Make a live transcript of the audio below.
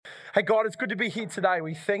Hey, God, it's good to be here today.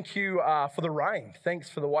 We thank you for the rain. Thanks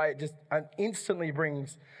for the way it just instantly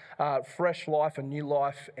brings fresh life and new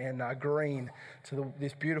life and green to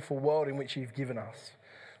this beautiful world in which you've given us.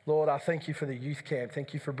 Lord, I thank you for the youth camp.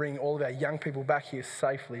 Thank you for bringing all of our young people back here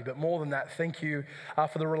safely. But more than that, thank you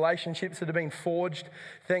for the relationships that have been forged.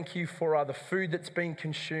 Thank you for the food that's been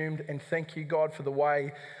consumed. And thank you, God, for the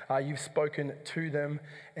way you've spoken to them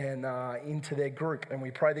and into their group. And we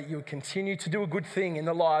pray that you would continue to do a good thing in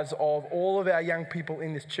the lives of all of our young people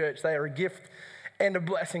in this church. They are a gift and a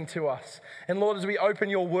blessing to us. And Lord, as we open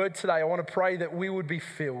your word today, I want to pray that we would be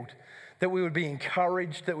filled, that we would be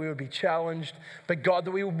encouraged, that we would be challenged. But God,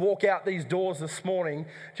 that we would walk out these doors this morning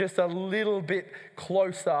just a little bit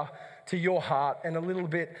closer to your heart and a little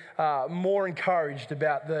bit more encouraged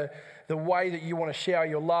about the way that you want to shower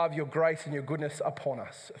your love, your grace, and your goodness upon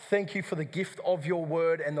us. Thank you for the gift of your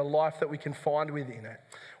word and the life that we can find within it.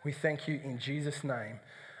 We thank you in Jesus' name.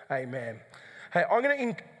 Amen. Hey, I'm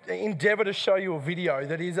going to endeavour to show you a video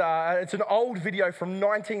that is, it's an old video from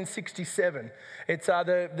 1967. It's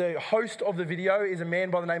the host of the video is a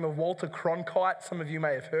man by the name of Walter Cronkite. Some of you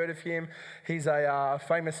may have heard of him. He's a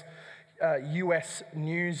famous US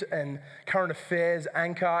news and current affairs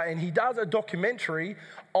anchor, and he does a documentary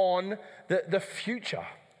on the future,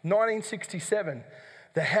 1967.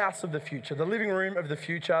 The house of the future, the living room of the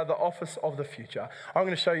future, the office of the future. I'm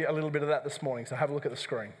going to show you a little bit of that this morning, so have a look at the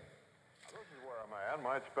screen.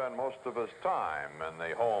 Might spend most of his time in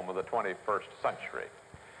the home of the 21st century.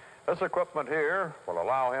 This equipment here will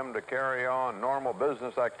allow him to carry on normal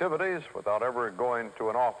business activities without ever going to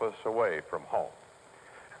an office away from home.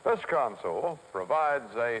 This console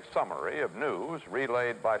provides a summary of news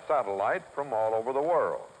relayed by satellite from all over the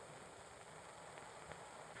world.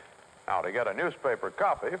 Now, to get a newspaper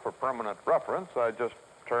copy for permanent reference, I just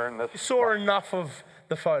turn this... You saw enough of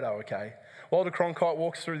the photo, okay? Walter Cronkite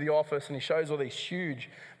walks through the office and he shows all these huge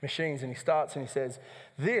machines, and he starts and he says,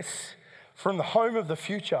 this, from the home of the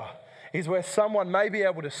future, is where someone may be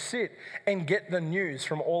able to sit and get the news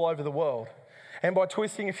from all over the world. And by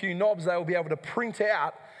twisting a few knobs, they will be able to print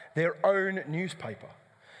out their own newspaper.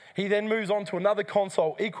 He then moves on to another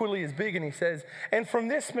console equally as big, and he says, and from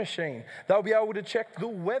this machine, they'll be able to check the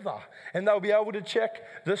weather, and they'll be able to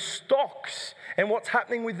check the stocks and what's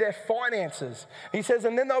happening with their finances. He says,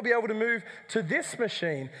 and then they'll be able to move to this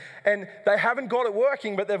machine, and they haven't got it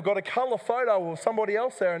working, but they've got a color photo of somebody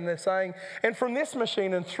else there, and they're saying, and from this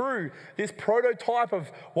machine and through this prototype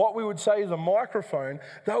of what we would say is a microphone,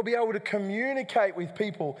 they'll be able to communicate with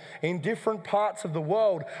people in different parts of the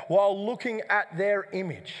world while looking at their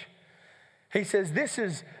image. He says, this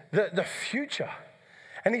is the future.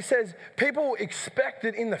 And he says, people expect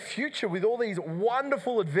that in the future, with all these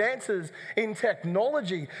wonderful advances in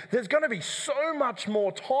technology, there's going to be so much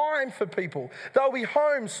more time for people. They'll be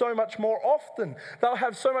home so much more often. They'll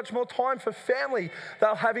have so much more time for family.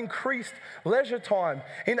 They'll have increased leisure time.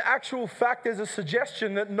 In actual fact, there's a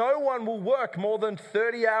suggestion that no one will work more than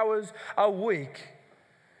 30 hours a week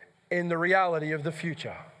in the reality of the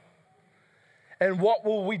future. And what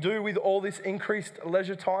will we do with all this increased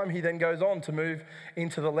leisure time? He then goes on to move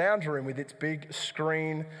into the lounge room with its big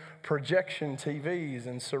screen projection TVs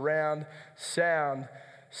and surround sound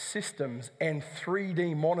systems and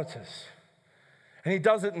 3D monitors. And he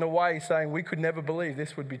does it in a way saying we could never believe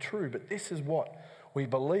this would be true, but this is what we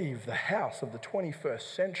believe the house of the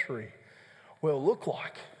 21st century will look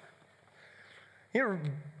like.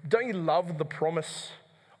 Don't you love the promise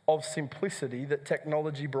of simplicity that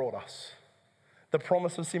technology brought us? The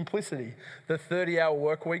promise of simplicity, the 30-hour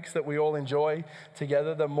work weeks that we all enjoy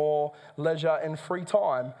together, the more leisure and free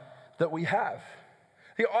time that we have.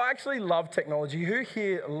 I actually love technology. Who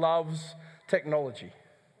here loves technology?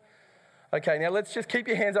 Okay, now let's just keep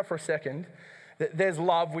your hands up for a second. There's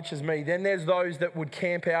love, which is me. Then there's those that would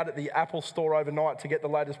camp out at the Apple store overnight to get the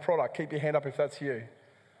latest product. Keep your hand up if that's you.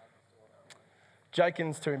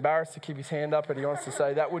 Jaken's too embarrassed to keep his hand up, and he wants to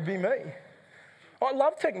say that would be me. I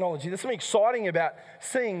love technology. There's something exciting about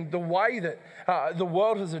seeing the way that the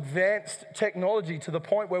world has advanced technology to the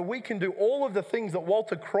point where we can do all of the things that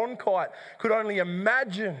Walter Cronkite could only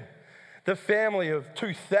imagine the family of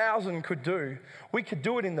 2000 could do. We could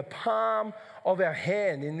do it in the palm of our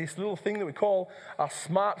hand in this little thing that we call a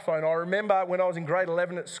smartphone. I remember when I was in grade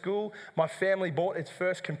 11 at school, my family bought its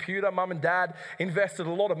first computer. Mum and Dad invested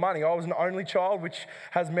a lot of money. I was an only child, which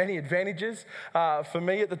has many advantages for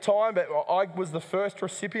me at the time, but I was the first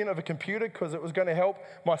recipient of a computer because it was going to help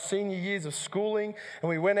my senior years of schooling. And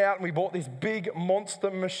we went out and we bought this big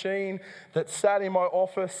monster machine that sat in my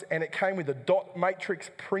office, and it came with a dot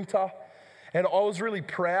matrix printer. And I was really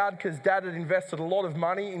proud because Dad had invested a lot of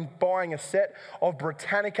money in buying a set of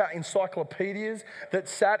Britannica encyclopedias that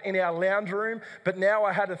sat in our lounge room. But now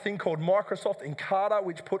I had a thing called Microsoft Encarta,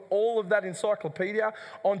 which put all of that encyclopedia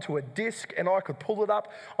onto a disc and I could pull it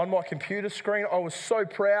up on my computer screen. I was so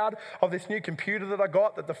proud of this new computer that I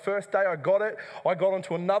got that the first day I got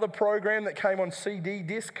onto another program that came on CD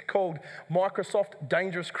disc called Microsoft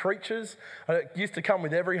Dangerous Creatures. It used to come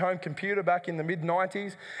with every home computer back in the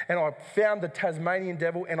mid-90s. And I found the Tasmanian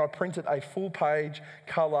Devil and I printed a full-page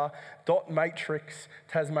colour dot matrix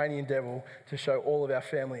Tasmanian Devil to show all of our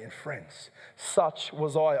family and friends. Such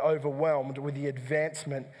was I overwhelmed with the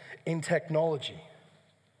advancement in technology.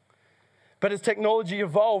 But as technology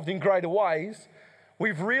evolved in greater ways,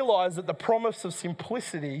 we've realised that the promise of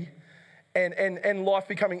simplicity and life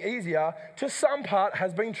becoming easier, to some part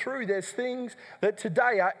has been true. There's things that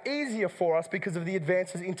today are easier for us because of the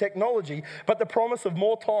advances in technology, but the promise of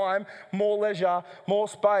more time, more leisure, more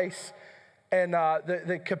space, and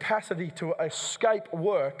the capacity to escape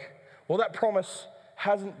work, well, that promise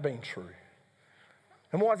hasn't been true.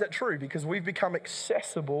 And why is that true? Because we've become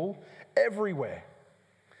accessible everywhere.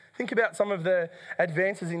 Think about some of the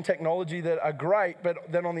advances in technology that are great,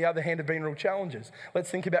 but then on the other hand have been real challenges.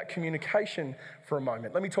 Let's think about communication for a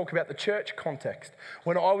moment. Let me talk about the church context.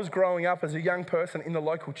 When I was growing up as a young person in the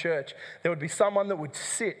local church, there would be someone that would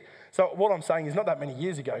sit. So what I'm saying is not that many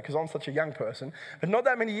years ago, because I'm such a young person, but not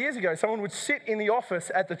that many years ago, someone would sit in the office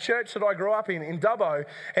at the church that I grew up in Dubbo,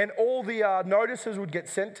 and all the notices would get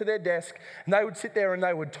sent to their desk, and they would sit there and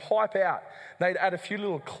they would type out. They'd add a few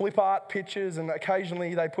little clip art pictures, and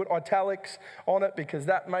occasionally they put italics on it because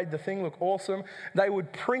that made the thing look awesome. They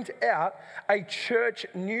would print out a church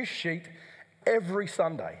news sheet every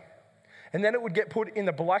Sunday. And then it would get put in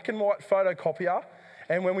the black and white photocopier.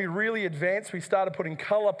 And when we really advanced, we started putting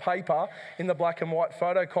colour paper in the black and white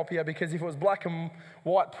photocopier, because if it was black and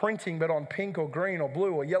white printing but on pink or green or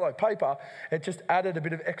blue or yellow paper, it just added a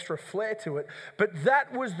bit of extra flair to it. But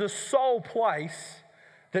that was the sole place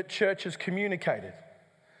that churches communicated.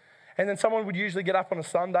 And then someone would usually get up on a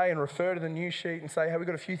Sunday and refer to the news sheet and say, hey, we've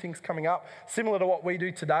got a few things coming up, similar to what we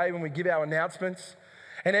do today when we give our announcements.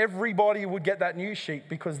 And everybody would get that news sheet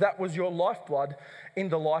because that was your lifeblood in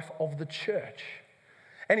the life of the church.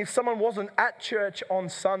 And if someone wasn't at church on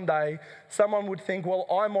Sunday, someone would think, well,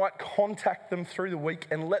 I might contact them through the week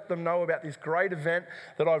and let them know about this great event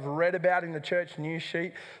that I've read about in the church news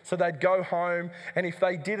sheet. So they'd go home, and if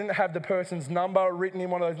they didn't have the person's number written in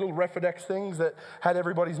one of those little Refidex things that had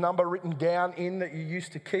everybody's number written down in that you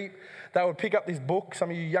used to keep, they would pick up this book.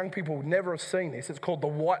 Some of you young people would never have seen this. It's called The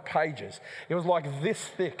White Pages. It was like this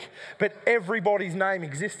thick, but everybody's name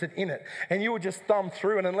existed in it. And you would just thumb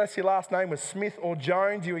through, and unless your last name was Smith or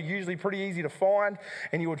Jones, you were usually pretty easy to find,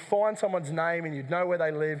 and you would find someone's name and you'd know where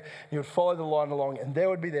they live, and you would follow the line along, and there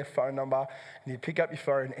would be their phone number, and you'd pick up your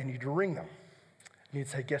phone and you'd ring them. And you'd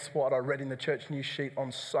say, guess what? I read in the church news sheet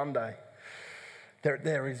on Sunday.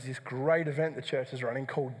 There is this great event the church is running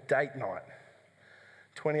called Date Night.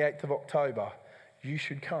 28th of October, you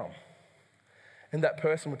should come. And that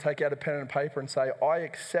person would take out a pen and paper and say, I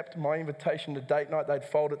accept my invitation to Date Night. They'd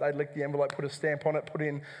fold it, they'd lick the envelope, put a stamp on it, put it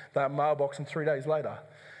in the mailbox, and 3 days later,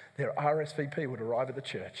 their RSVP would arrive at the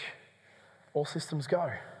church. All systems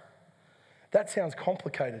go. That sounds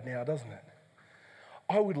complicated now, doesn't it?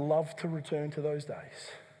 I would love to return to those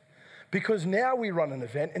days. Because now we run an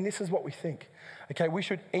event, and this is what we think. Okay, we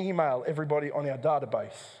should email everybody on our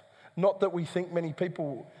database. Not that we think many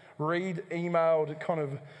people read emailed kind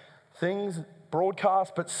of things,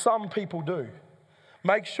 broadcast, but some people do.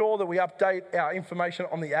 Make sure that we update our information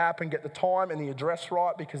on the app and get the time and the address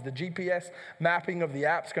right, because the GPS mapping of the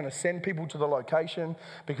app is going to send people to the location,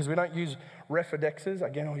 because we don't use Refidexes.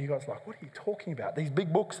 Again, all you guys are like, what are you talking about? These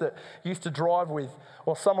big books that you used to drive with,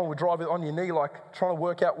 or someone would drive it on your knee, like trying to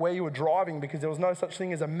work out where you were driving, because there was no such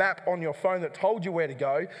thing as a map on your phone that told you where to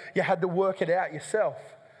go. You had to work it out yourself.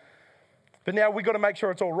 But now we've got to make sure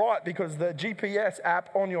it's all right, because the GPS app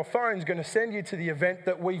on your phone is going to send you to the event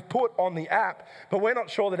that we've put on the app, but we're not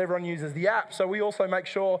sure that everyone uses the app. So we also make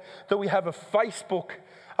sure that we have a Facebook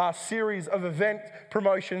series of event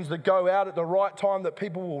promotions that go out at the right time that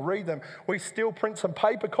people will read them. We still print some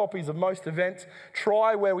paper copies of most events.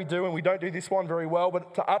 Try where we do, and we don't do this one very well,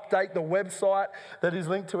 but to update the website that is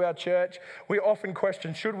linked to our church. We often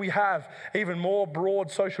question, should we have even more broad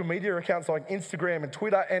social media accounts like Instagram and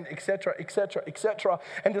Twitter and et cetera, et cetera, et cetera.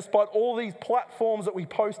 And despite all these platforms that we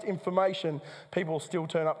post information, people still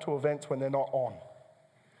turn up to events when they're not on.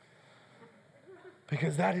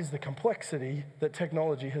 Because that is the complexity that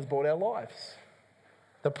technology has brought our lives.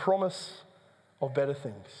 The promise of better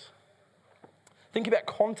things. Think about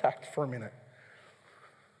contact for a minute.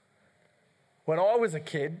 When I was a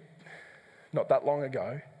kid, not that long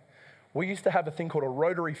ago, we used to have a thing called a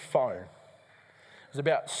rotary phone. It was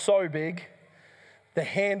about so big. The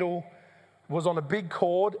handle was on a big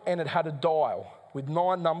cord and it had a dial with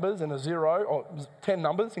 9 numbers and a 0, or 10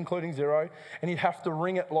 numbers, including 0, and you'd have to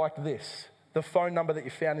ring it like this, the phone number that you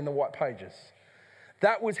found in the white pages.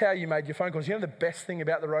 That was how you made your phone calls. You know the best thing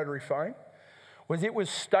about the rotary phone? Was it was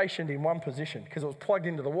stationed in one position because it was plugged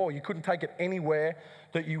into the wall. You couldn't take it anywhere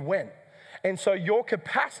that you went. And so your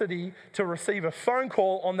capacity to receive a phone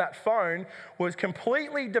call on that phone was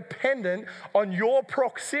completely dependent on your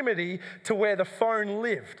proximity to where the phone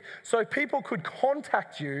lived. So people could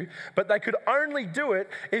contact you, but they could only do it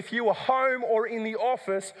if you were home or in the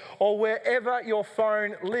office or wherever your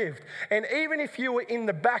phone lived. And even if you were in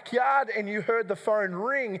the backyard and you heard the phone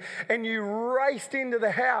ring and you raced into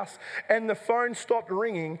the house and the phone stopped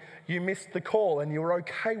ringing, you missed the call and you were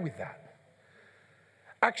okay with that.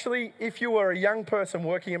 Actually, if you were a young person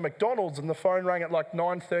working at McDonald's and the phone rang at like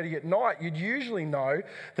 9:30 at night, you'd usually know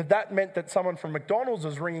that that meant that someone from McDonald's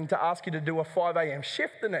was ringing to ask you to do a 5 a.m.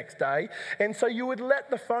 shift the next day. And so you would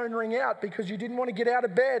let the phone ring out because you didn't want to get out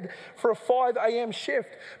of bed for a 5 a.m.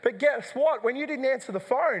 shift. But guess what? When you didn't answer the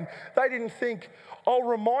phone, they didn't think, I'll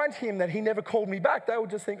remind him that he never called me back. They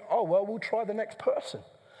would just think, oh, well, we'll try the next person.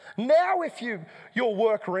 Now if your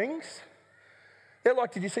work rings, they're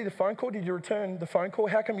like, did you see the phone call? Did you return the phone call?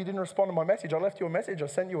 How come you didn't respond to my message? I left you a message. I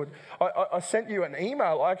sent you an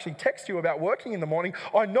email. I actually texted you about working in the morning.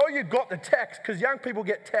 I know you got the text because young people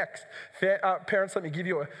get text. Parents, let me give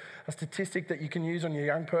you a statistic that you can use on your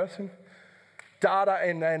young person. Data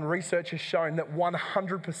and research has shown that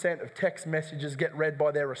 100% of text messages get read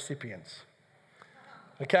by their recipients.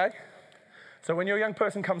 Okay? So when your young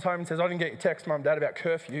person comes home and says, I didn't get your text, Mum, Dad, about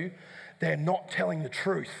curfew, they're not telling the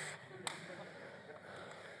truth.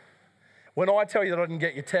 When I tell you that I didn't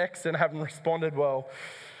get your text and haven't responded, well,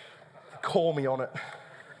 call me on it.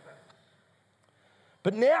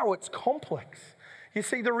 But now it's complex. You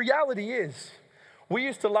see, the reality is, we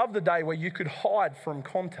used to love the day where you could hide from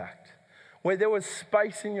contact, where there was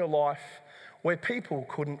space in your life where people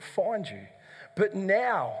couldn't find you. But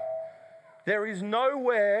now, there is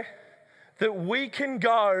nowhere that we can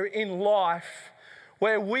go in life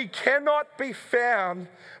where we cannot be found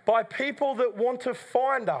by people that want to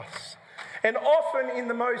find us. And often in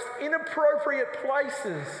the most inappropriate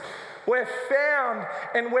places, we're found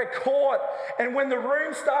and we're caught. And when the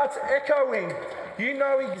room starts echoing, you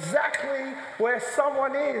know exactly where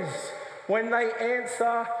someone is when they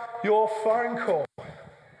answer your phone call.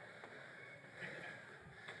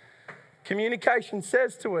 Communication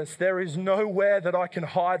says to us, there is nowhere that I can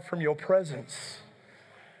hide from your presence.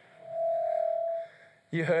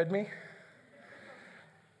 You heard me?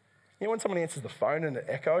 You know when someone answers the phone and it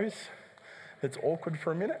echoes? It's awkward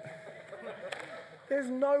for a minute.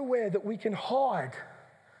 There's nowhere that we can hide.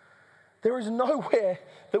 There is nowhere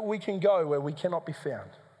that we can go where we cannot be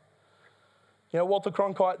found. You know, Walter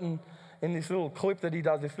Cronkite in this little clip that he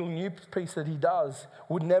does, this little news piece that he does,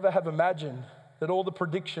 would never have imagined that all the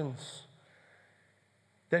predictions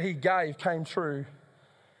that he gave came true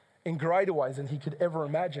in greater ways than he could ever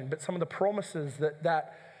imagine. But some of the promises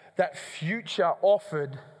that future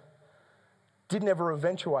offered didn't ever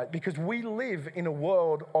eventuate, because we live in a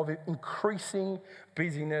world of increasing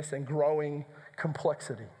busyness and growing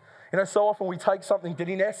complexity. You know, so often we take something that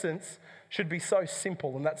in essence should be so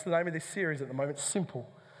simple, and that's the name of this series at the moment, Simple,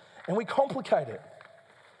 and we complicate it.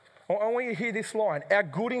 I want you to hear this line: our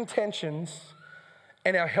good intentions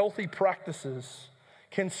and our healthy practices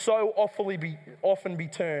can so often be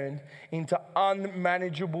turned into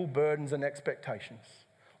unmanageable burdens and expectations.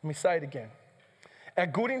 Let me say it again. Our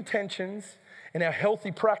good intentions and our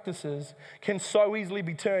healthy practices can so easily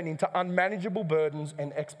be turned into unmanageable burdens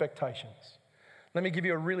and expectations. Let me give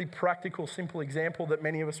you a really practical, simple example that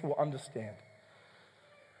many of us will understand.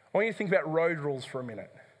 I want you to think about road rules for a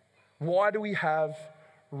minute. Why do we have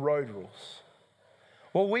road rules?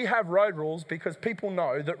 Well, we have road rules because people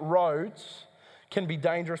know that roads can be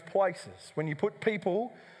dangerous places. When you put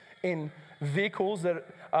people in vehicles that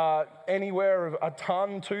are anywhere of a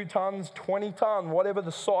ton, 2 tons, 20 ton, whatever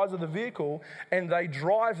the size of the vehicle, and they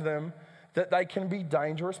drive them, that they can be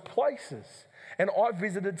dangerous places. And I've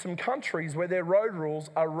visited some countries where their road rules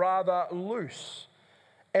are rather loose,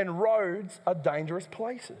 and roads are dangerous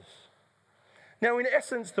places. Now, in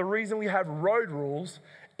essence, the reason we have road rules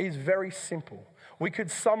is very simple. We could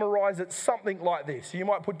summarize it something like this. You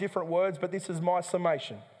might put different words, but this is my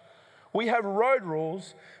summation. We have road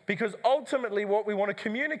rules because ultimately what we want to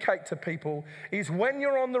communicate to people is when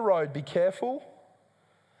you're on the road, be careful,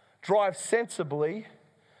 drive sensibly,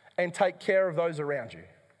 and take care of those around you.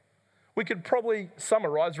 We could probably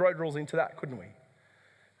summarize road rules into that, couldn't we?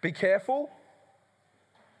 Be careful,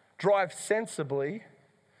 drive sensibly,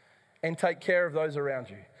 and take care of those around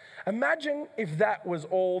you. Imagine if that was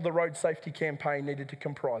all the road safety campaign needed to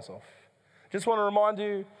comprise of. Just want to remind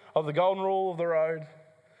you of the golden rule of the road.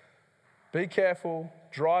 Be careful,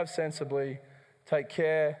 drive sensibly, take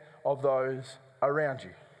care of those around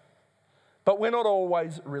you. But we're not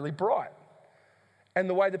always really bright. And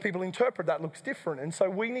the way that people interpret that looks different. And so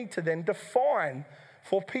we need to then define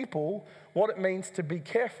for people what it means to be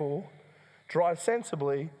careful, drive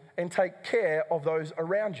sensibly, and take care of those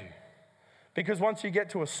around you. Because once you get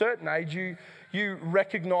to a certain age, you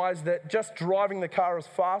recognize that just driving the car as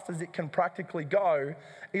fast as it can practically go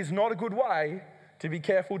is not a good way to be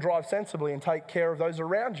careful, drive sensibly, and take care of those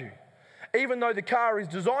around you. Even though the car is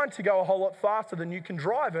designed to go a whole lot faster than you can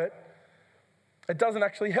drive it, it doesn't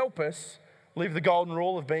actually help us live the golden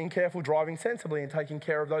rule of being careful, driving sensibly, and taking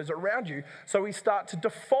care of those around you. So we start to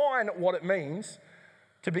define what it means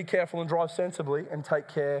to be careful and drive sensibly and take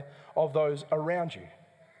care of those around you.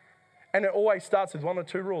 And it always starts with one or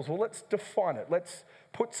two rules. Well, let's define it. Let's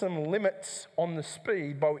put some limits on the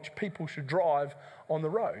speed by which people should drive on the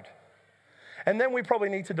road. And then we probably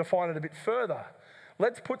need to define it a bit further.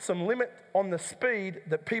 Let's put some limit on the speed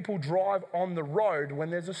that people drive on the road when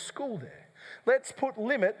there's a school there. Let's put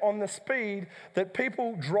limit on the speed that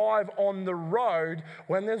people drive on the road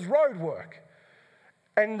when there's road work.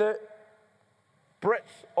 And the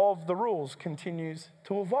breadth of the rules continues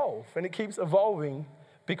to evolve, and it keeps evolving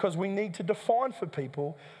because we need to define for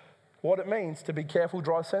people what it means to be careful,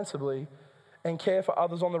 drive sensibly, and care for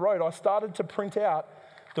others on the road. I started to print out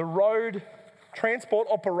the road transport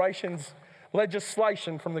operations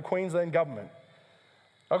legislation from the Queensland government.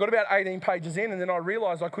 I got about 18 pages in, and then I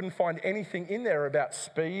realised I couldn't find anything in there about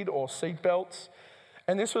speed or seatbelts,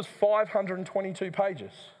 and this was 522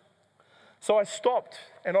 pages. So I stopped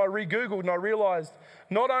and I re-Googled, and I realised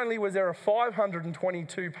not only was there a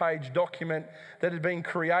 522-page document that had been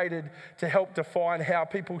created to help define how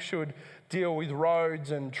people should deal with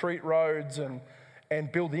roads and treat roads and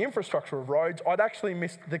build the infrastructure of roads, I'd actually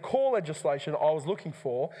missed the core legislation I was looking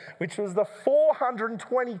for, which was the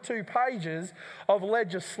 422 pages of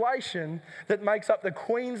legislation that makes up the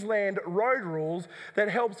Queensland road rules that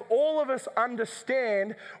helps all of us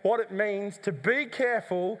understand what it means to be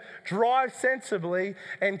careful, drive sensibly,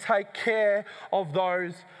 and take care of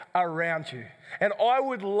those around you. And I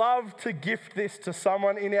would love to gift this to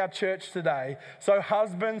someone in our church today. So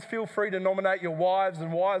husbands, feel free to nominate your wives,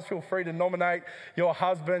 and wives, feel free to nominate your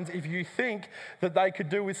husbands if you think that they could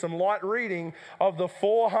do with some light reading of the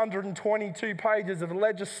 422 pages of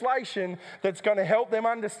legislation that's going to help them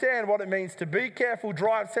understand what it means to be careful,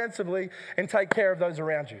 drive sensibly, and take care of those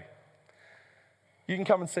around you. You can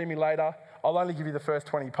come and see me later. I'll only give you the first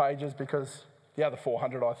 20 pages because the other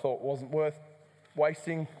 400 I thought wasn't worth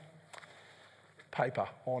wasting paper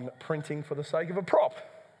on printing for the sake of a prop.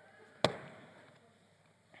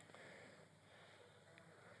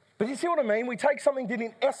 But you see what I mean? We take something that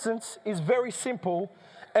in essence is very simple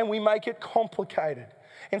and we make it complicated.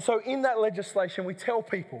 And so in that legislation, we tell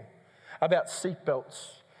people about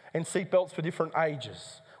seatbelts and seatbelts for different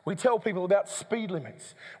ages. We tell people about speed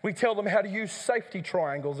limits. We tell them how to use safety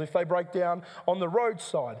triangles if they break down on the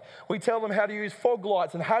roadside. We tell them how to use fog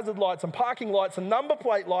lights and hazard lights and parking lights and number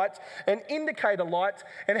plate lights and indicator lights,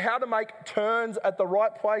 and how to make turns at the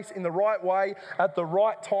right place in the right way at the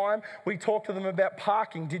right time. We talk to them about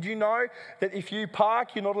parking. Did you know that if you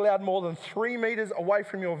park, you're not allowed more than 3 meters away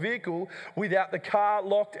from your vehicle without the car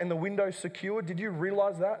locked and the windows secured? Did you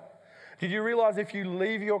realize that? Did you realize if you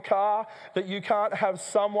leave your car that you can't have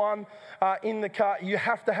someone in the car? You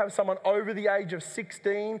have to have someone over the age of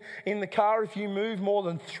 16 in the car if you move more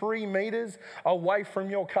than 3 meters away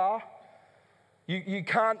from your car. You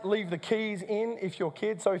can't leave the keys in if you're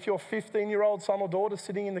kids. So if your 15-year-old son or daughter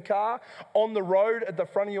sitting in the car on the road at the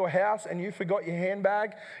front of your house and you forgot your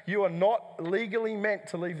handbag, you are not legally meant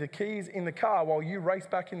to leave the keys in the car while you race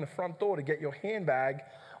back in the front door to get your handbag,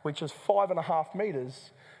 which is 5.5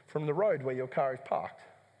 meters from the road where your car is parked.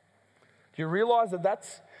 Do you realize that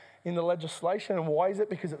that's in the legislation? And why is it?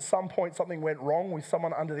 Because at some point something went wrong with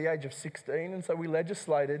someone under the age of 16, and so we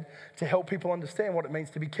legislated to help people understand what it means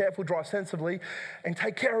to be careful, drive sensibly, and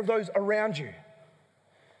take care of those around you.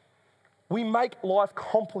 We make life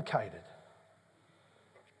complicated.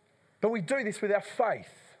 But we do this with our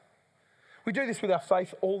faith. We do this with our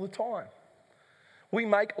faith all the time. We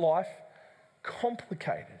make life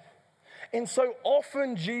complicated. And so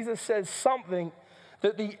often Jesus says something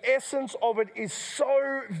that the essence of it is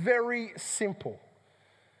so very simple.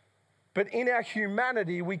 But in our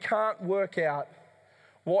humanity, we can't work out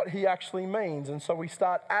what he actually means. And so we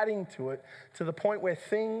start adding to it to the point where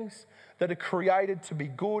things that are created to be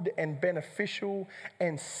good and beneficial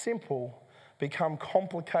and simple become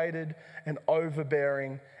complicated and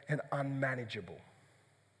overbearing and unmanageable.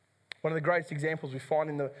 One of the greatest examples we find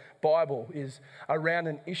in the Bible is around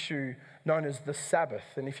an issue known as the Sabbath.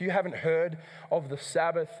 And if you haven't heard of the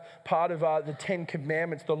Sabbath, part of the Ten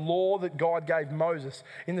Commandments, the law that God gave Moses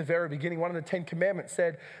in the very beginning, one of the Ten Commandments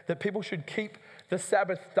said that people should keep the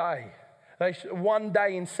Sabbath day. One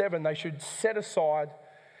day in 7, they should set aside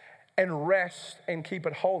and rest and keep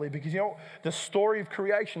it holy. Because the story of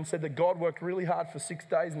creation said that God worked really hard for 6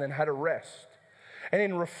 days and then had a rest. And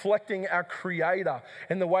in reflecting our Creator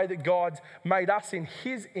and the way that God's made us in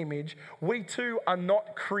His image, we too are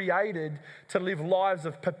not created to live lives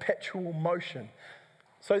of perpetual motion.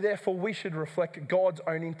 So therefore, we should reflect God's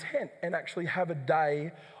own intent and actually have a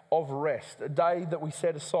day of rest, a day that we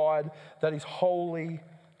set aside that is holy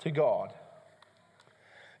to God.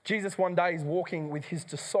 Jesus one day is walking with His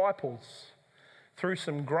disciples through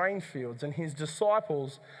some grain fields, and His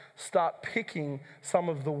disciples start picking some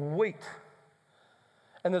of the wheat.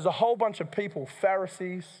 And there's a whole bunch of people,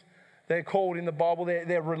 Pharisees, they're called in the Bible,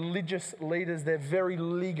 they're religious leaders, they're very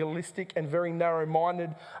legalistic and very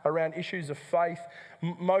narrow-minded around issues of faith.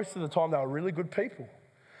 Most of the time, they're really good people.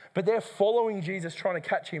 But they're following Jesus, trying to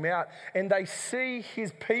catch Him out. And they see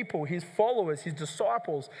His people, His followers, His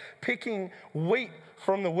disciples, picking wheat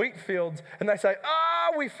from the wheat fields. And they say,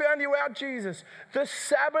 we found you out, Jesus. The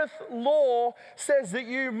Sabbath law says that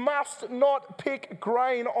you must not pick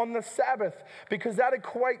grain on the Sabbath because that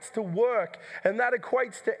equates to work and that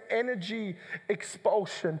equates to energy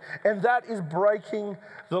expulsion. And that is breaking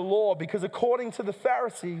the law because according to the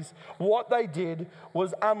Pharisees, what they did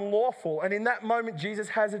was unlawful. And in that moment, Jesus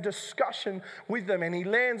has a discussion with them and He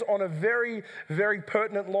lands on a very, very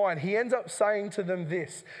pertinent line. He ends up saying to them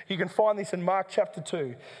this. You can find this in Mark chapter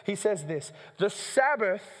 2. He says this: the Sabbath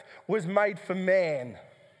was made for man,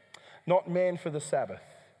 not man for the Sabbath.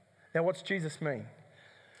 Now, what's Jesus mean?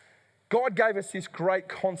 God gave us this great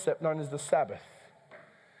concept known as the Sabbath.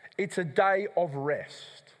 It's a day of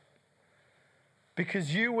rest.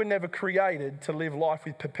 Because you were never created to live life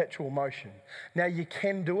with perpetual motion. Now, you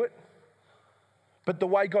can do it, but the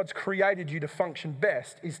way God's created you to function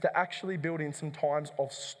best is to actually build in some times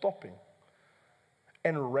of stopping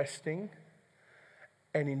and resting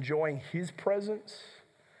and enjoying His presence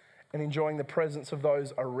and enjoying the presence of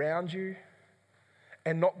those around you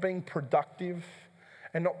and not being productive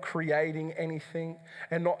and not creating anything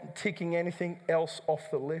and not ticking anything else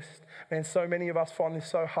off the list. Man, so many of us find this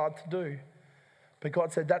so hard to do. But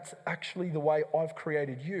God said, that's actually the way I've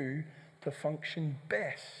created you to function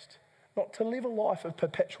best, not to live a life of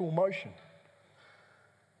perpetual motion.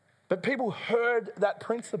 But people heard that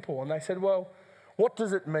principle and they said, well, what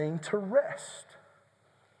does it mean to rest?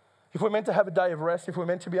 If we're meant to have a day of rest, if we're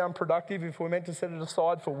meant to be unproductive, if we're meant to set it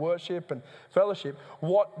aside for worship and fellowship,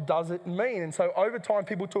 what does it mean? And so over time,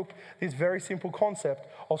 people took this very simple concept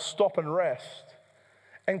of stop and rest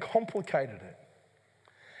and complicated it.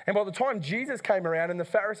 And by the time Jesus came around and the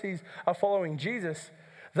Pharisees are following Jesus,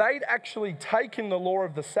 they'd actually taken the law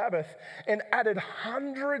of the Sabbath and added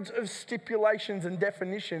hundreds of stipulations and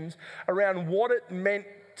definitions around what it meant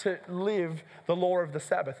to live the law of the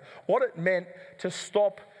Sabbath, what it meant to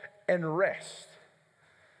stop and rest.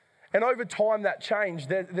 And over time that changed.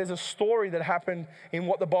 There's a story that happened in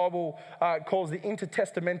what the Bible calls the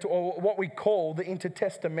intertestamental, or what we call the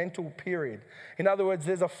intertestamental period. In other words,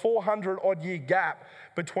 there's a 400-odd year gap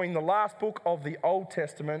between the last book of the Old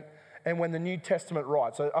Testament and when the New Testament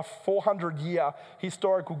writes. So a 400-year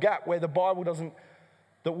historical gap where the Bible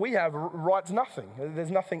that we have writes nothing.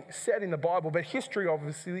 There's nothing said in the Bible, but history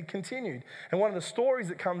obviously continued. And one of the stories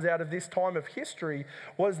that comes out of this time of history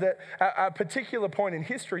was that at a particular point in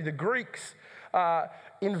history, the Greeks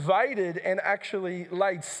invaded and actually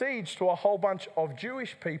laid siege to a whole bunch of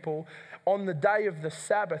Jewish people on the day of the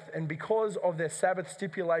Sabbath. And because of their Sabbath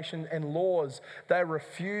stipulations and laws, they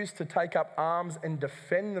refused to take up arms and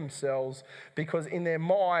defend themselves because in their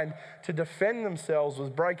mind, to defend themselves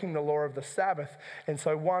was breaking the law of the Sabbath. And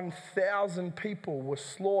so 1,000 people were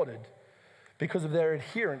slaughtered because of their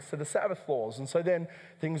adherence to the Sabbath laws. And so then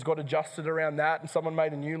things got adjusted around that, and someone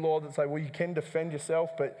made a new law that said, well, you can defend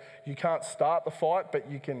yourself, but you can't start the fight, but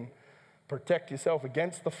you can protect yourself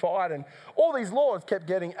against the fight. And all these laws kept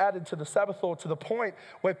getting added to the Sabbath law to the point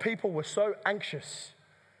where people were so anxious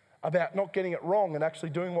about not getting it wrong and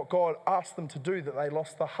actually doing what God asked them to do that they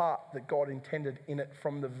lost the heart that God intended in it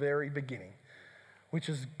from the very beginning, which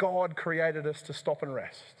is God created us to stop and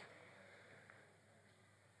rest.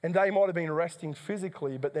 And they might have been resting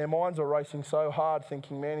physically, but their minds are racing so hard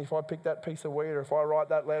thinking, man, if I pick that piece of wheat, or if I write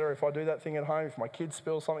that letter, if I do that thing at home, if my kid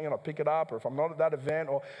spills something and I pick it up, or if I'm not at that event,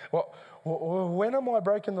 or when am I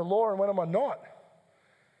breaking the law and when am I not?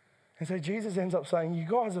 And so Jesus ends up saying, you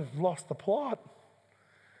guys have lost the plot.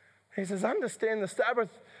 He says, understand the Sabbath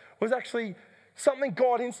was actually something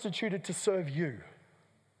God instituted to serve you.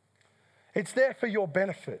 It's there for your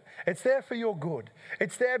benefit. It's there for your good.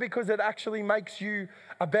 It's there because it actually makes you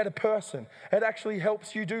a better person. It actually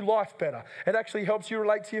helps you do life better. It actually helps you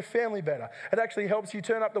relate to your family better. It actually helps you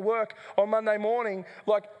turn up to work on Monday morning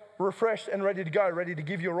like refreshed and ready to go, ready to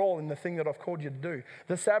give your all in the thing that I've called you to do.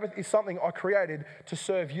 The Sabbath is something I created to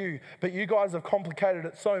serve you, but you guys have complicated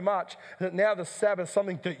it so much that now the Sabbath is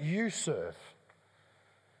something that you serve.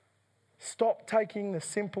 Stop taking the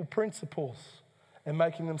simple principles and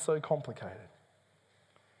making them so complicated.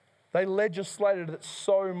 They legislated it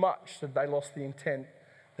so much that they lost the intent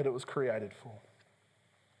that it was created for.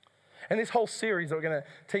 And this whole series that we're going to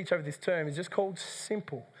teach over this term is just called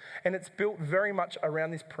Simple. And it's built very much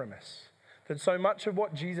around this premise that so much of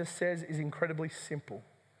what Jesus says is incredibly simple.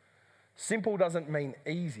 Simple doesn't mean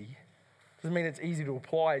easy. It doesn't mean it's easy to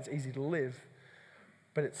apply, it's easy to live.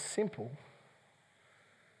 But it's simple.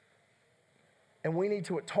 And we need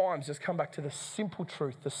to, at times, just come back to the simple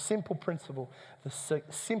truth, the simple principle, the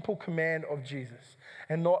simple command of Jesus,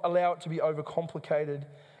 and not allow it to be overcomplicated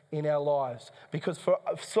in our lives. Because for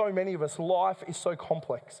so many of us, life is so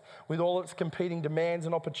complex. With all its competing demands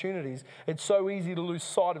and opportunities, it's so easy to lose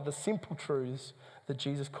sight of the simple truths that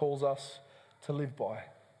Jesus calls us to live by.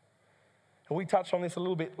 And we touched on this a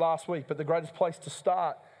little bit last week, but the greatest place to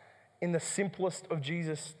start in the simplest of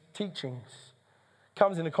Jesus' teachings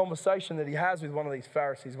comes in a conversation that he has with one of these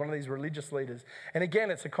Pharisees, one of these religious leaders. And again,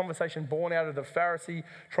 it's a conversation born out of the Pharisee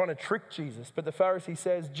trying to trick Jesus. But the Pharisee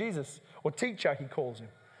says, Jesus, or teacher, he calls him,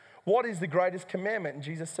 what is the greatest commandment? And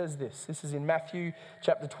Jesus says this. This is in Matthew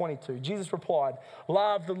chapter 22. Jesus replied,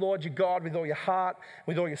 love the Lord your God with all your heart,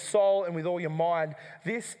 with all your soul, and with all your mind.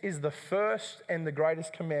 This is the first and the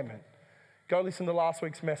greatest commandment. Go listen to last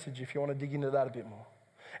week's message if you want to dig into that a bit more.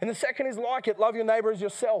 And the second is like it, love your neighbor as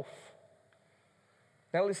yourself.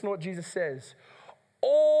 Now listen to what Jesus says.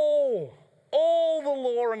 All the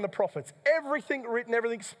law and the prophets, everything written,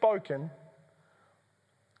 everything spoken,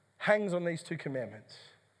 hangs on these two commandments.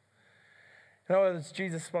 In other words,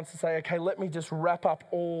 Jesus wants to say, okay, let me just wrap up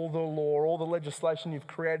all the law, all the legislation you've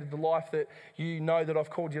created, the life that you know that I've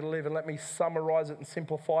called you to live, and let me summarize it and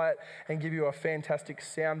simplify it and give you a fantastic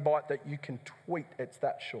soundbite that you can tweet. It's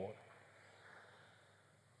that short.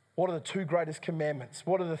 What are the two greatest commandments?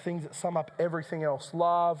 What are the things that sum up everything else?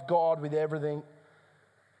 Love God with everything.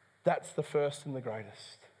 That's the first and the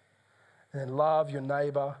greatest. And then love your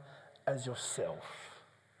neighbor as yourself.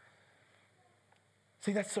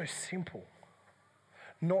 See, that's so simple.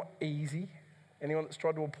 Not easy. Anyone that's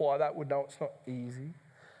tried to apply that would know it's not easy.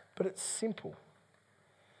 But it's simple.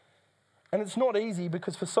 And it's not easy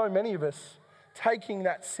because for so many of us, taking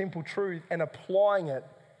that simple truth and applying it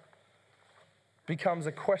becomes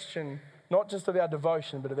a question not just of our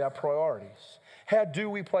devotion, but of our priorities. How do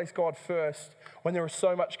we place God first when there is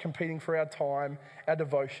so much competing for our time, our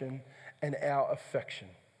devotion, and our affection?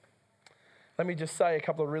 Let me just say a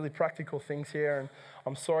couple of really practical things here, and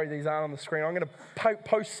I'm sorry these aren't on the screen. I'm going to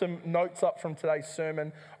post some notes up from today's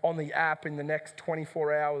sermon on the app in the next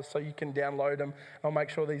 24 hours so you can download them. I'll make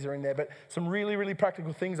sure these are in there. But some really, really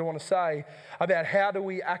practical things I want to say about how do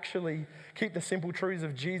we actually keep the simple truths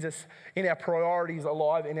of Jesus in our priorities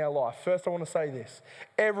alive in our life. First, I want to say this.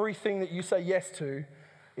 Everything that you say yes to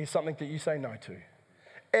is something that you say no to.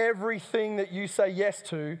 Everything that you say yes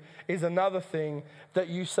to is another thing that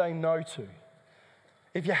you say no to.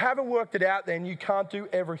 If you haven't worked it out, then you can't do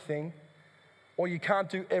everything, or you can't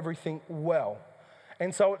do everything well.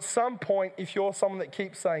 And so at some point, if you're someone that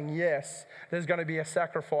keeps saying yes, there's going to be a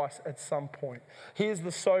sacrifice at some point. Here's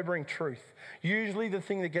the sobering truth. Usually the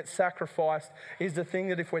thing that gets sacrificed is the thing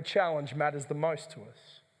that, if we're challenged, matters the most to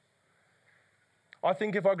us. I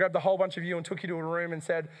think if I grabbed a whole bunch of you and took you to a room and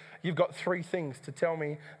said, you've got 3 things to tell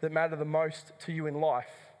me that matter the most to you in life,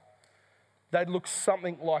 they'd look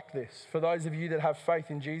something like this. For those of you that have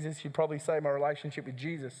faith in Jesus, you'd probably say my relationship with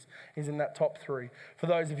Jesus is in that top 3. For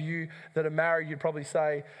those of you that are married, you'd probably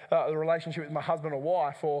say the relationship with my husband or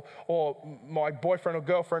wife, or my boyfriend or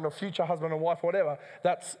girlfriend or future husband or wife, or whatever.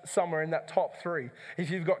 That's somewhere in that top 3.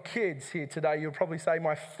 If you've got kids here today, you'll probably say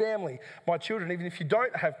my family, my children. Even if you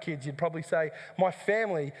don't have kids, you'd probably say my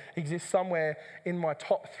family exists somewhere in my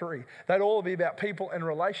top 3. They'd all be about people and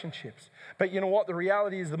relationships. But you know what? The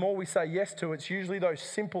reality is the more we say yes to, it's usually those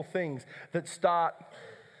simple things that start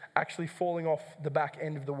actually falling off the back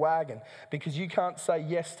end of the wagon, because you can't say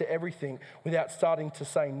yes to everything without starting to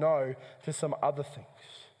say no to some other things.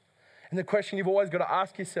 And the question you've always got to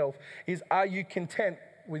ask yourself is, are you content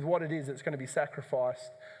with what it is that's going to be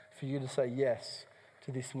sacrificed for you to say yes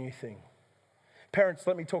to this new thing? Parents,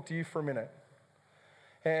 let me talk to you for a minute.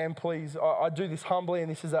 And please, I do this humbly,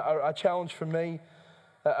 and this is a challenge for me,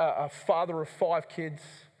 a father of 5 kids.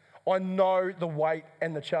 I know the weight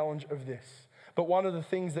and the challenge of this. But one of the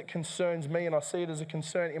things that concerns me, and I see it as a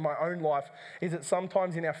concern in my own life, is that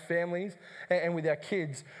sometimes in our families and with our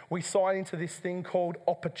kids, we sign into this thing called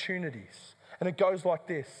opportunities. And it goes like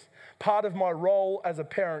this. Part of my role as a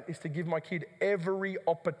parent is to give my kid every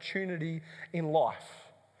opportunity in life.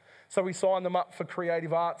 So we sign them up for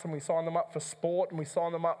creative arts, and we sign them up for sport, and we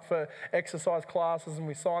sign them up for exercise classes, and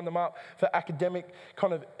we sign them up for academic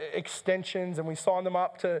kind of extensions, and we sign them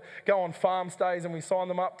up to go on farm stays, and we sign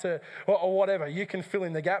them up to, or whatever. You can fill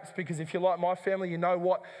in the gaps, because if you're like my family, you know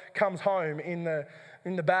what comes home in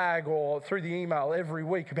the bag or through the email every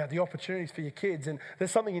week about the opportunities for your kids. And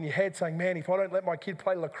there's something in your head saying, man, if I don't let my kid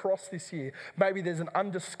play lacrosse this year, maybe there's an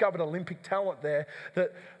undiscovered Olympic talent there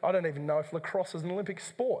that I don't even know if lacrosse is an Olympic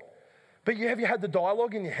sport. But have you had the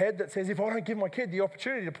dialogue in your head that says, if I don't give my kid the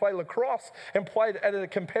opportunity to play lacrosse and play at a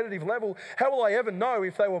competitive level, how will I ever know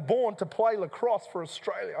if they were born to play lacrosse for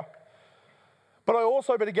Australia? But I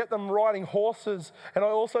also better get them riding horses, and I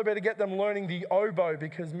also better get them learning the oboe,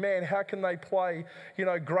 because, man, how can they play,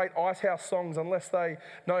 great Icehouse songs unless they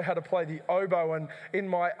know how to play the oboe? And in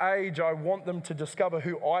my age, I want them to discover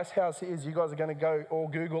who Icehouse is. You guys are going to go or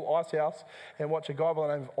Google Icehouse and watch a guy by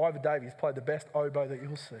the name of Ivor Davies play the best oboe that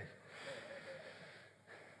you'll see.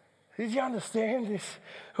 Did you understand this?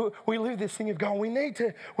 We live this thing of going, we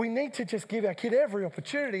need to just give our kid every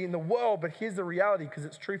opportunity in the world. But here's the reality, because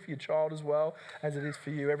it's true for your child as well as it is for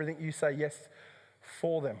you. Everything you say yes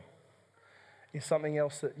for them is something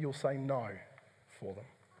else that you'll say no for them.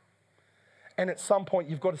 And at some point,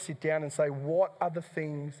 you've got to sit down and say, what are the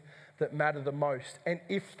things that matter the most? And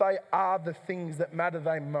if they are the things that matter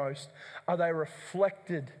the most, are they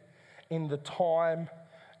reflected in the time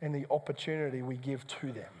and the opportunity we give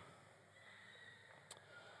to them?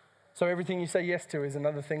 So everything you say yes to is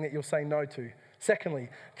another thing that you'll say no to. Secondly,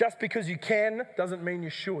 just because you can doesn't mean you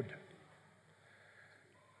should.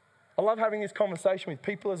 I love having this conversation with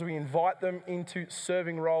people as we invite them into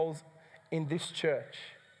serving roles in this church.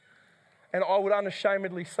 And I would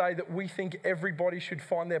unashamedly say that we think everybody should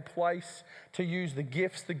find their place to use the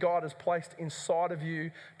gifts that God has placed inside of you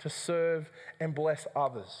to serve and bless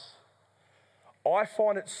others. I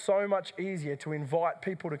find it so much easier to invite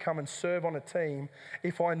people to come and serve on a team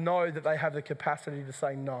if I know that they have the capacity to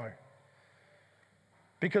say no.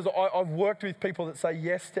 Because I've worked with people that say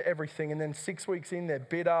yes to everything, and then 6 weeks in, they're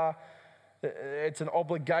bitter, it's an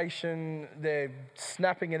obligation, they're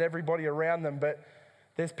snapping at everybody around them. But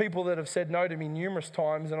there's people that have said no to me numerous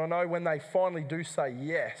times, and I know when they finally do say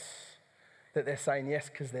yes, that they're saying yes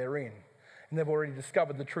because they're in. And they've already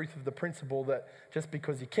discovered the truth of the principle that just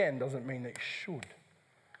because you can doesn't mean that you should.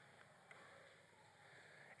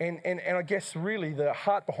 And I guess really the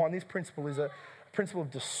heart behind this principle is a principle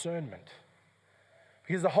of discernment.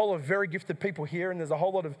 Because there's a whole lot of very gifted people here, and there's a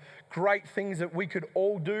whole lot of great things that we could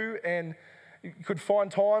all do and could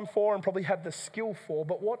find time for and probably have the skill for.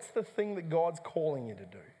 But what's the thing that God's calling you to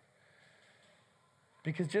do?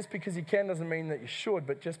 Because just because you can doesn't mean that you should,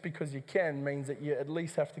 but just because you can means that you at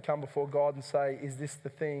least have to come before God and say, is this the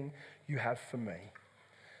thing you have for me?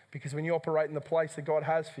 Because when you operate in the place that God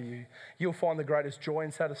has for you, you'll find the greatest joy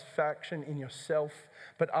and satisfaction in yourself,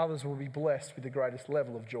 but others will be blessed with the greatest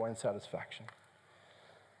level of joy and satisfaction.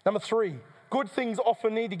 Number 3, good things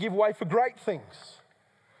often need to give way for great things.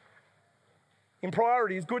 In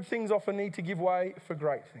priorities, good things often need to give way for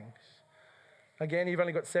great things. Again, you've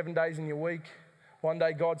only got 7 days in your week. One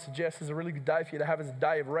day God suggests is a really good day for you to have as a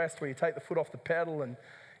day of rest where you take the foot off the pedal and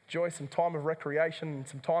enjoy some time of recreation and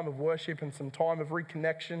some time of worship and some time of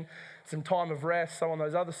reconnection, some time of rest. So on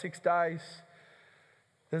those other 6 days,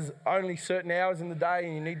 there's only certain hours in the day,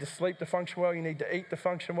 and you need to sleep to function well, you need to eat to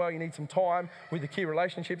function well, you need some time with the key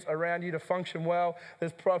relationships around you to function well.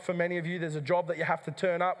 For many of you, there's a job that you have to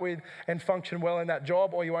turn up with and function well in that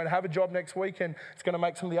job, or you won't have a job next week and it's going to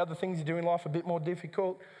make some of the other things you do in life a bit more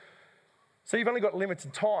difficult. So you've only got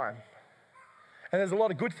limited time. And there's a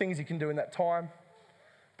lot of good things you can do in that time.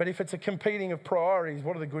 But if it's a competing of priorities,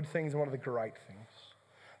 what are the good things and what are the great things?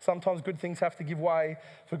 Sometimes good things have to give way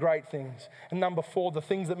for great things. And number 4, the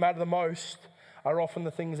things that matter the most are often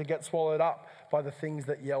the things that get swallowed up by the things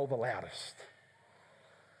that yell the loudest.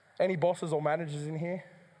 Any bosses or managers in here?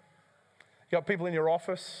 You got people in your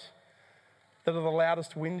office that are the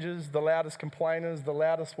loudest whingers, the loudest complainers, the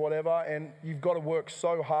loudest whatever, and you've got to work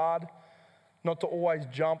so hard not to always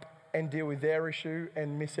jump and deal with their issue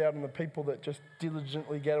and miss out on the people that just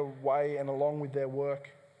diligently get away and along with their work.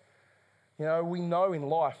 You know, we know in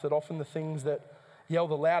life that often the things that yell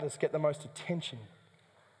the loudest get the most attention.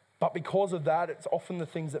 But because of that, it's often the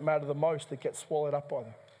things that matter the most that get swallowed up by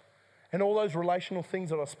them. And all those relational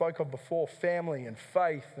things that I spoke of before, family and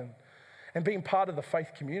faith and being part of the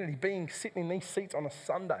faith community, sitting in these seats on a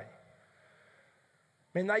Sunday,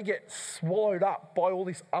 man, they get swallowed up by all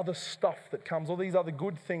this other stuff that comes, all these other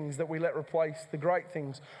good things that we let replace the great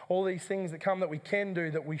things, all these things that come that we can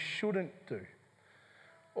do that we shouldn't do.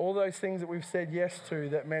 All those things that we've said yes to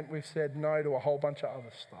that meant we've said no to a whole bunch of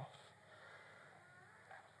other stuff.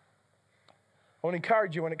 I want to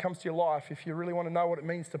encourage you when it comes to your life, if you really want to know what it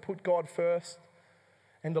means to put God first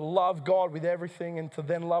and to love God with everything and to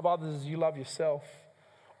then love others as you love yourself,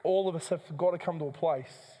 all of us have got to come to a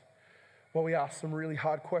place where we ask some really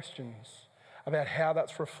hard questions about how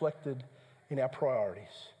that's reflected in our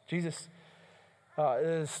priorities. Jesus,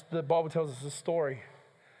 the Bible tells us a story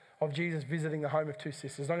of Jesus visiting the home of two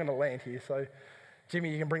sisters. I'm going to land here, so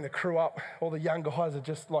Jimmy, you can bring the crew up. All the young guys are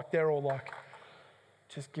just like, they're all like,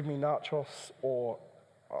 just give me nachos, or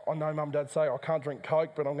I know Mum and Dad say I can't drink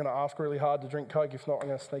Coke, but I'm going to ask really hard to drink Coke. If not, I'm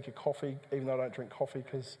going to sneak a coffee, even though I don't drink coffee,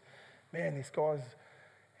 because, man,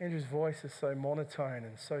 Andrew's voice is so monotone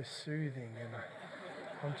and so soothing, and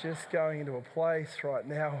I'm just going into a place right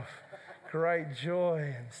now of great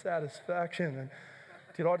joy and satisfaction. And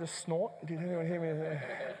did I just snort? Did anyone hear me?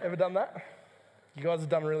 Ever done that? You guys have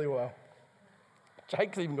done really well.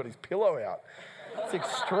 Jake's even got his pillow out. It's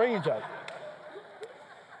extreme, Jake.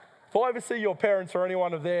 If I ever see your parents or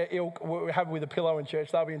anyone of their ilk have with a pillow in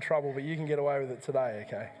church, they'll be in trouble, but you can get away with it today,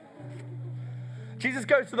 okay? Jesus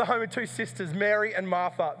goes to the home of two sisters, Mary and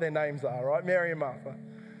Martha, their names are, right? Mary and Martha.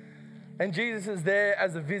 And Jesus is there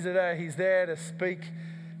as a visitor. He's there to speak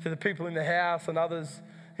to the people in the house, and others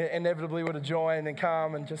inevitably would have joined and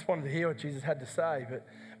come and just wanted to hear what Jesus had to say. But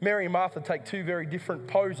Mary and Martha take two very different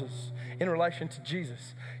poses in relation to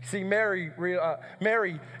Jesus. You see, Mary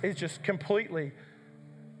is just completely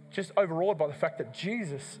overawed by the fact that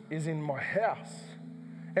Jesus is in my house.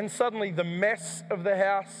 And suddenly the mess of the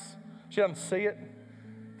house, she doesn't see it.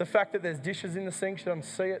 The fact that there's dishes in the sink, she doesn't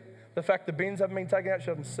see it. The fact the bins haven't been taken out, she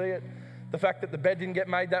doesn't see it. The fact that the bed didn't get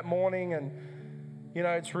made that morning, and you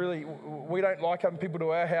know, it's really, we don't like having people to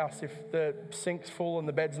our house if the sink's full and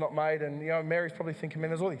the bed's not made. And you know, Mary's probably thinking, man,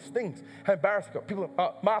 there's all these things. How embarrassing.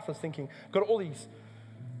 Martha's thinking, got all these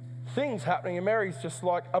things happening, and Mary's just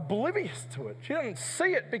like oblivious to it. She doesn't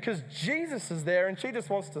see it because Jesus is there, and she just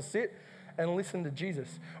wants to sit and listen to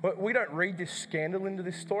Jesus. We don't read this scandal into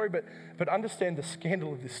this story, but understand the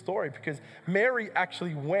scandal of this story, because Mary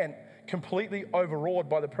actually went completely overawed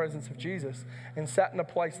by the presence of Jesus and sat in a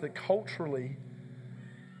place that culturally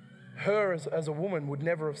her as a woman would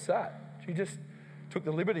never have sat. She just took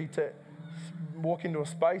the liberty to walk into a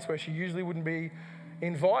space where she usually wouldn't be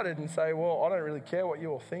invited and say, well, I don't really care what you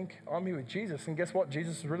all think. I'm here with Jesus. And guess what?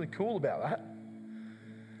 Jesus is really cool about that.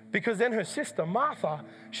 Because then her sister, Martha,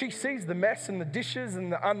 she sees the mess and the dishes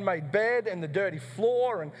and the unmade bed and the dirty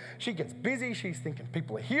floor, and she gets busy. She's thinking,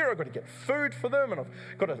 people are here, I've got to get food for them, and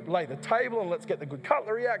I've got to lay the table, and let's get the good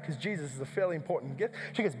cutlery out because Jesus is a fairly important guest.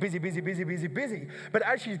 She gets busy. But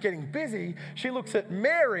as she's getting busy, she looks at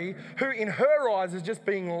Mary, who in her eyes is just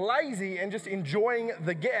being lazy and just enjoying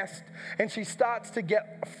the guest, and she starts to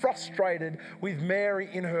get frustrated with Mary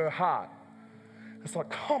in her heart. It's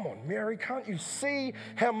like, come on, Mary, can't you see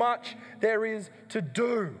how much there is to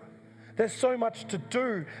do? There's so much to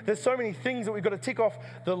do. There's so many things that we've got to tick off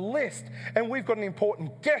the list. And we've got an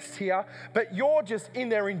important guest here, but you're just in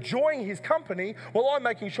there enjoying his company while I'm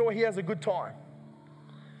making sure he has a good time.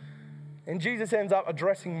 And Jesus ends up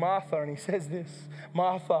addressing Martha, and he says this,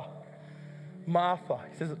 Martha, Martha.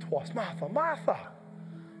 He says it twice, Martha, Martha.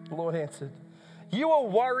 The Lord answered, you are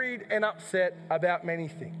worried and upset about many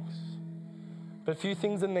things. But few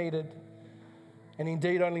things are needed, and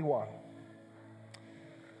indeed only one.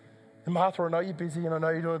 And Martha, I know you're busy, and I know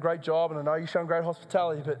you're doing a great job, and I know you're showing great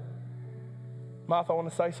hospitality, but Martha, I want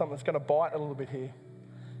to say something that's going to bite a little bit here.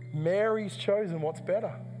 Mary's chosen what's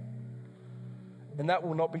better, and that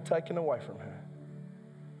will not be taken away from her.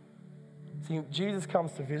 See, Jesus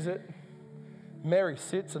comes to visit. Mary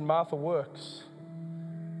sits, and Martha works.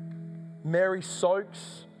 Mary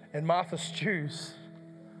soaks, and Martha stews.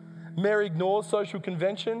 Mary ignores social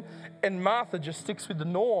convention, and Martha just sticks with the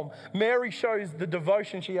norm. Mary shows the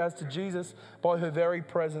devotion she has to Jesus by her very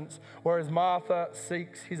presence, whereas Martha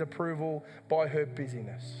seeks his approval by her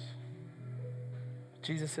busyness.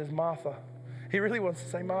 Jesus says, Martha, He really wants to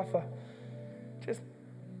say, Martha, just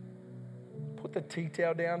put the tea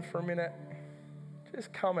towel down for a minute.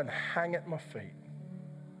 Just come and hang at my feet.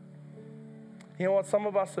 You know what? Some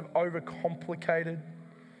of us have overcomplicated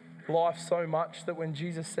life so much that when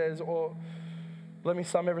Jesus says, let me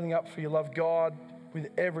sum everything up for you, love God with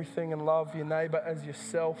everything and love your neighbor as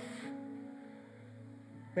yourself.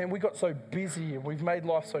 Man, we got so busy and we've made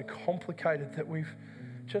life so complicated that we've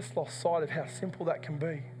just lost sight of how simple that can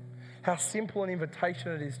be. How simple an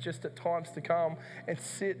invitation it is just at times to come and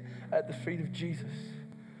sit at the feet of Jesus.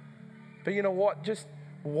 But you know what? Just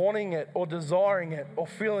wanting it or desiring it or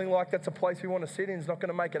feeling like that's a place we want to sit in is not going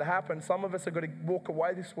to make it happen. Some of us have got to walk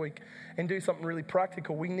away this week and do something really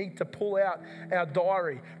practical. We need to pull out our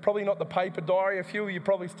diary. Probably not the paper diary. A few of you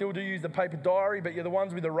probably still do use the paper diary, but you're the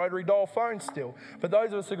ones with the rotary dial phone still. But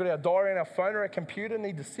those of us who've got our diary and our phone or our computer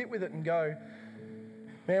need to sit with it and go,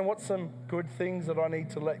 man, what's some good things that I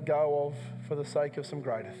need to let go of for the sake of some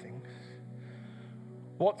greater things?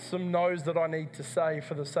 What's some no's that I need to say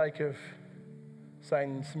for the sake of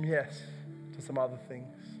saying some yes to some other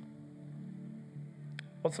things?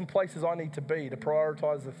 What's some places I need to be to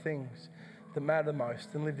prioritize the things that matter most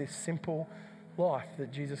and live this simple life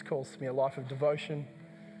that Jesus calls to me, a life of devotion,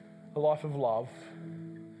 a life of love,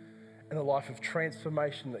 and a life of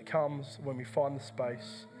transformation that comes when we find the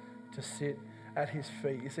space to sit at his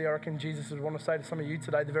feet. You see, I reckon Jesus would want to say to some of you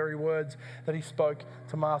today the very words that he spoke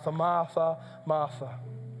to Martha. Martha, Martha.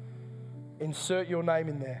 Insert your name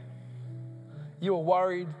in there. You are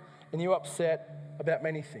worried and you're upset about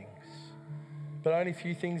many things, but only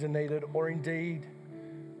few things are needed, or indeed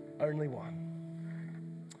only one.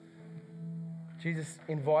 Jesus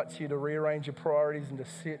invites you to rearrange your priorities and to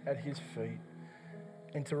sit at his feet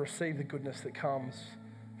and to receive the goodness that comes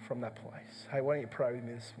from that place. Hey, why don't you pray with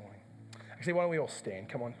me this morning? Actually, why don't we all stand?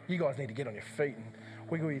 Come on. You guys need to get on your feet and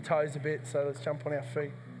wiggle your toes a bit, so let's jump on our feet.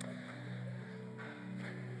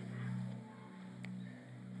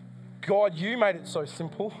 God, you made it so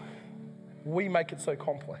simple. We make it so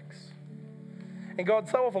complex. And God,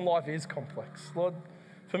 so often life is complex. Lord,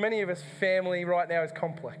 for many of us, family right now is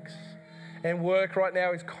complex. And work right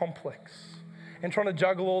now is complex. And trying to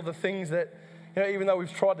juggle all the things that, even though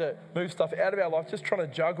we've tried to move stuff out of our life, just trying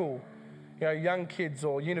to juggle, young kids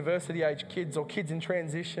or university age kids or kids in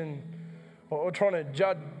transition, or trying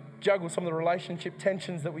to juggle some of the relationship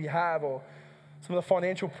tensions that we have, or some of the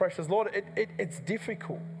financial pressures. Lord, it's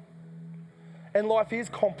difficult. And life is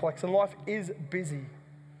complex and life is busy.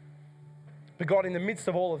 But God, in the midst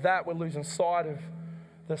of all of that, we're losing sight of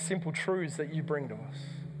the simple truths that you bring to us.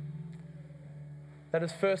 That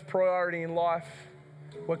is first priority in life.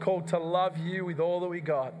 We're called to love you with all that we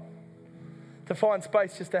got. To find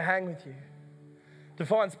space just to hang with you. To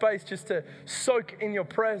find space just to soak in your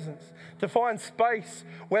presence. To find space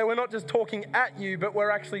where we're not just talking at you, but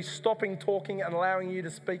we're actually stopping talking and allowing you to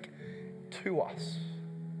speak to us.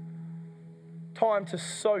 Time to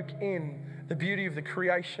soak in the beauty of the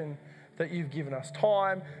creation that you've given us.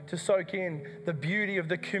 Time to soak in the beauty of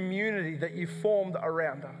the community that you've formed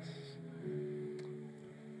around us.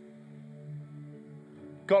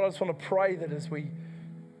 God, I just want to pray that as we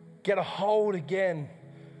get a hold again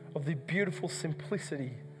of the beautiful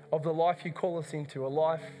simplicity of the life you call us into, a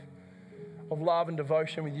life of love and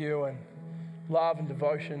devotion with you and love and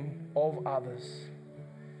devotion of others.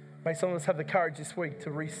 May some of us have the courage this week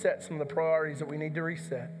to reset some of the priorities that we need to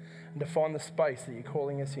reset and to find the space that you're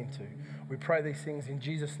calling us into. We pray these things in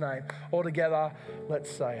Jesus' name. All together,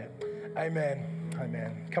 let's say it. Amen.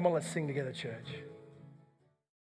 Amen. Come on, let's sing together, church.